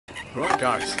Right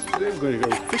guys, today we're going to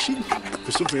go fishing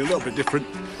for something a little bit different.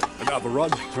 I don't have a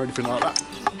rod or anything like that,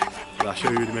 but I'll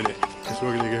show you in a minute, because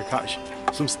we're going to go catch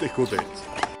some stickleback.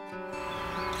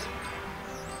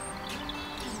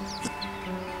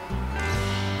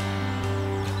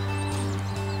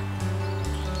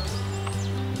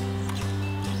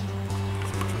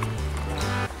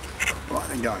 Right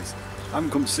then guys, I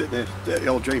haven't come to sit there, dirty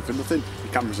old drain for nothing. The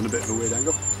camera's on a bit of a weird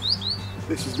angle.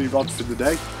 This is my rod for the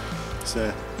day. It's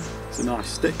a nice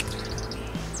stick.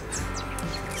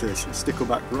 It's a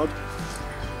stickleback rod,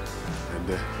 and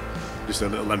just a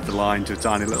little length of line to a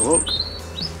tiny little hook.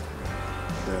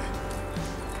 We're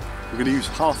going to use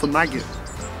half a maggot.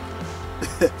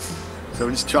 So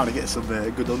we're just trying to get some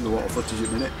good underwater footage at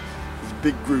the minute. There's a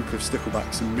big group of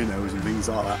sticklebacks and minnows and things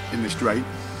like that in this drain.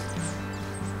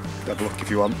 Have a look if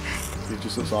you want. It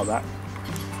just looks like that.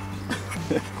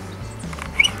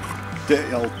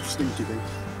 Dirty old stinky thing.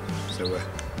 So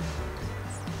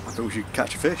I thought we should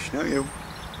catch a fish, don't you?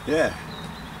 Yeah.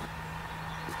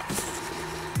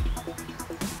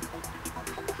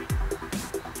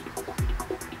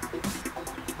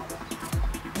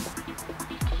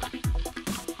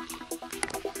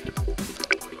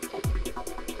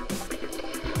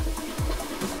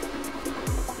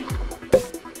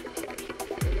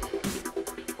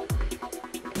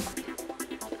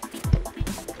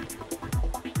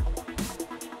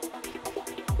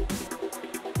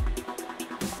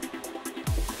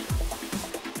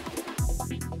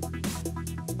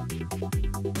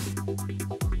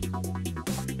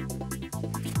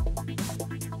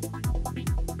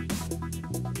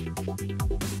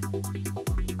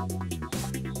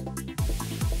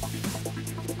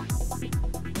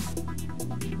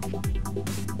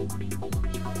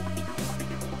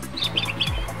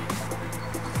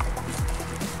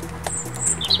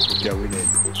 Going in.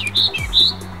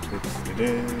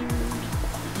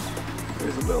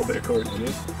 There's a little bit of current in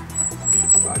here,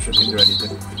 but I shouldn't hinder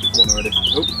anything. One already.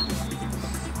 Oh!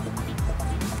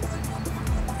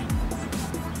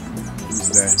 He's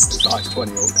there. Size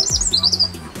 20 hook. I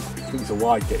think it's a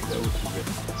wide gate though,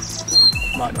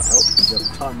 which might not help because you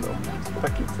have time though. It's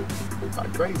pecking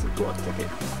like crazy. Go on, take it.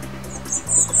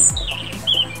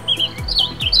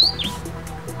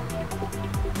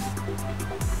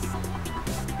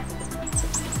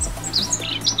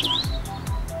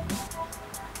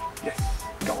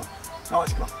 Oh,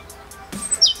 it's gone.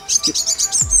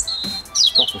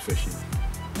 Proper fishing.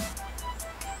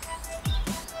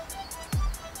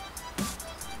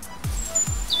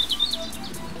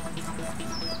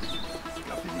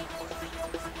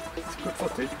 It's good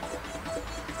footage.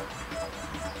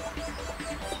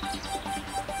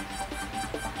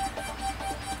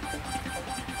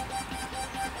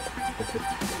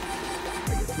 I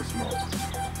get too small.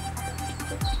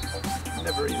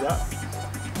 Never eat that.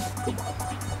 Come on.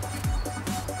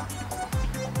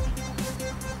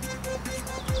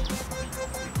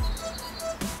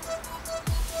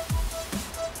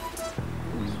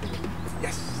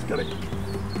 Got it.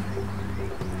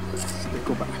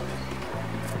 Stickleback.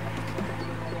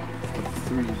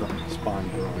 3 spine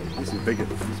variety. This is bigger.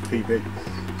 This is PB.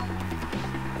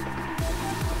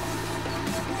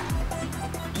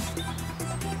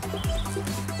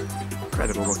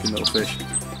 Incredible looking little fish.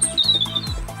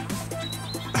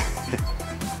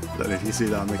 Don't know if you see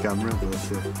that on the camera, but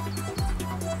there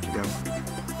you go.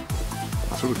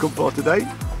 That's what we've come for today.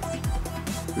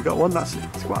 We got one.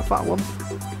 It's quite a fat one.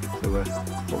 So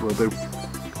what we'll do is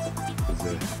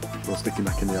we'll stick him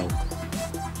back in the hole.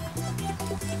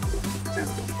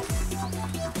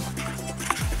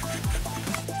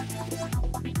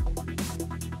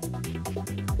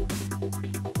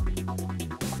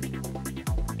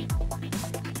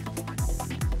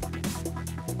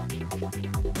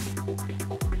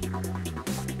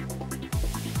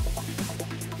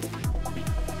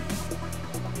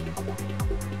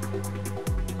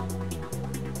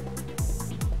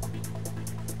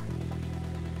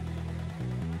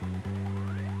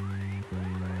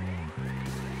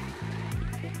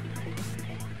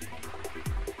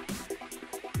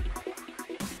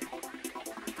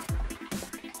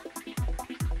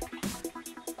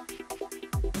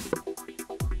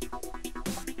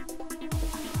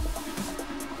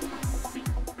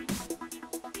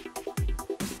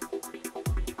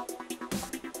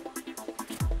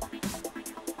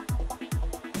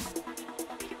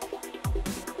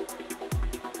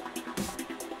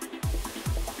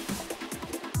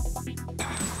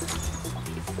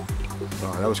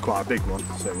 Right, that was quite a big one,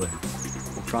 so we'll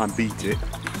try and beat it. I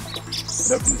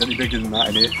don't think there's any bigger than that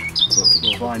in here, but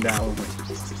we'll find out, won't we?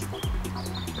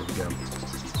 There we go.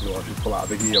 Otherwise we'll pull out a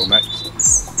big eel next.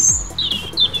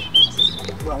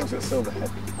 Well, I want a silver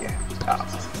head. Yeah. Ah.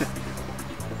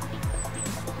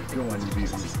 Go on, you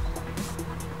beauties.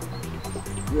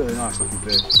 Really nice looking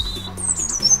fish.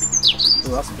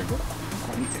 Oh, that's a big one.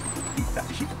 I need to eat that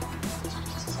sheep.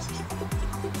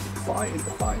 Fight the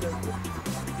fight.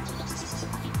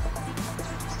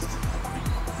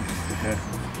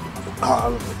 Oh, I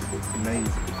love it.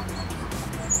 Amazing.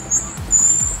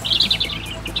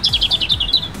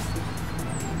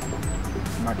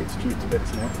 Maggots chewed to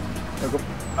bits now. There we go.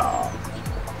 Ah.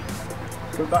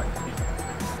 Come back.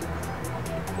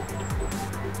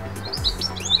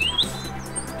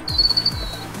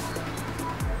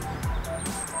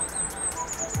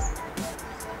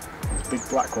 There's a big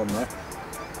black one there.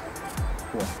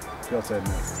 Come on, it's your turn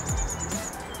now.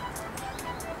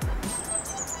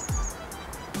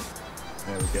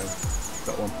 There we go.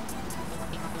 Got one.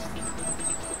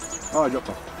 Oh, I dropped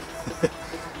off.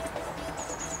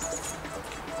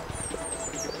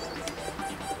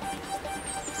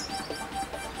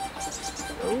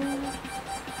 Oh.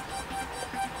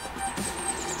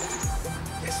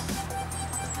 Yes.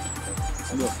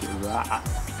 Look at that.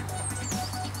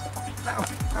 Ow,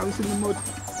 I was in the mud.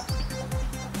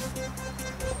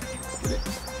 Get it.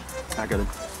 I got him.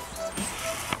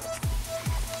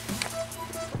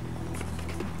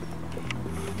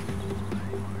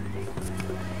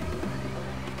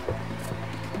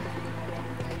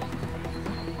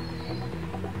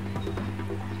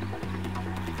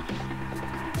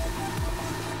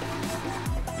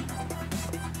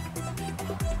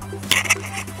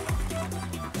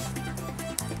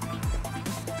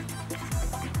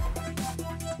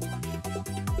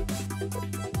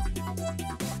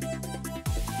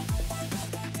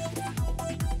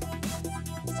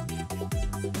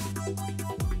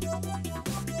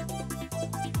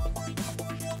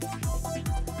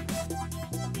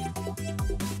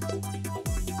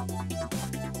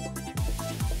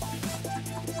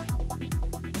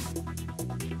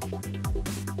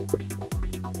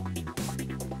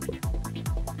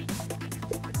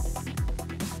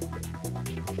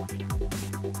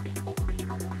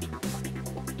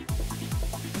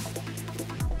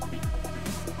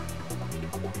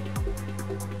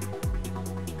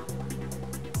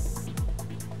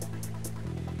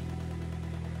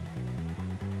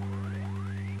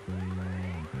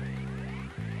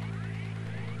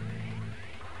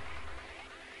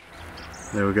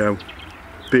 There we go,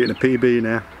 beating a PB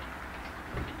now.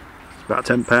 It's about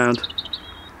 £10.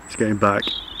 It's getting back.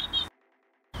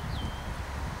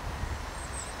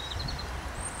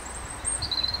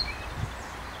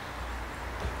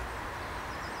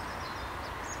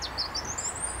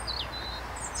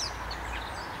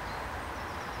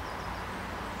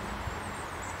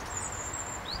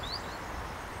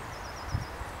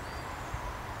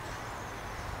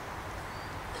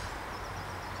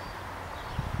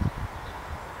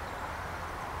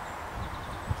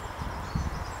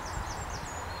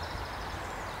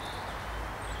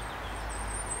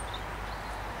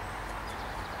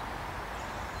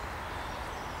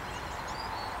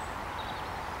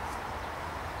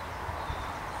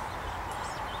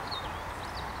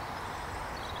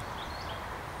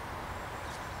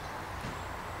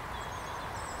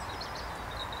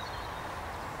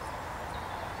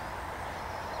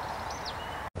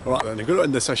 Alright then, I'm going to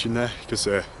end the session there because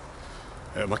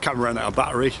my camera ran out of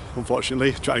battery,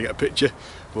 unfortunately, trying to get a picture.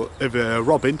 But if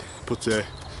Robin,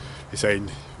 he's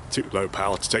saying too low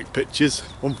power to take pictures,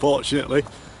 unfortunately.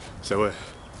 So yeah,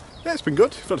 it's been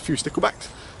good. We've had a few sticklebacks,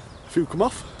 a few come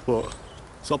off, but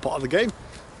it's not part of the game.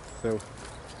 So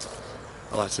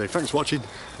I'd like to say thanks for watching,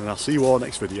 and I'll see you all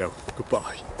next video.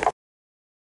 Goodbye.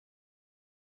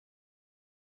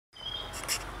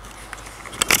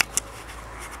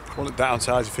 One of the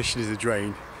downsides of fishing is the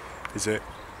drain is that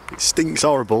it stinks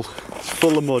horrible. It's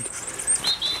full of mud.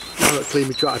 Now I've got to clean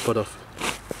my tripod off.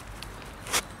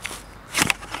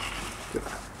 Look at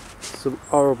that. Some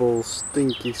horrible,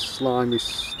 stinky, slimy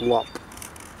slop.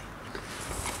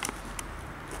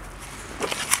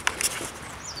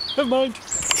 Never mind.